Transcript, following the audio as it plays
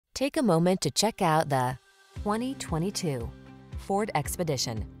Take a moment to check out the 2022 Ford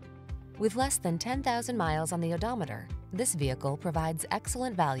Expedition. With less than 10,000 miles on the odometer, this vehicle provides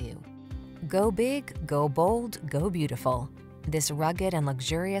excellent value. Go big, go bold, go beautiful. This rugged and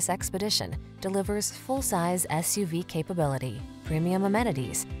luxurious Expedition delivers full-size SUV capability, premium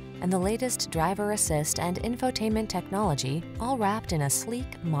amenities, and the latest driver assist and infotainment technology, all wrapped in a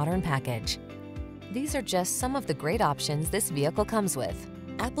sleek, modern package. These are just some of the great options this vehicle comes with: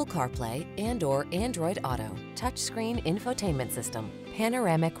 Apple CarPlay and/or Android Auto, touchscreen infotainment system,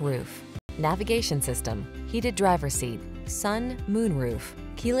 panoramic roof, navigation system, heated driver's seat, sun, moonroof,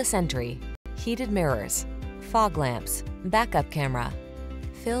 keyless entry, heated mirrors, fog lamps, backup camera.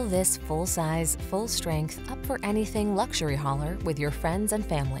 Fill this full-size, full-strength, up-for-anything luxury hauler with your friends and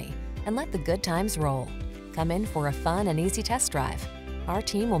family and let the good times roll. Come in for a fun and easy test drive. Our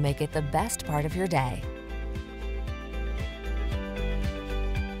team will make it the best part of your day.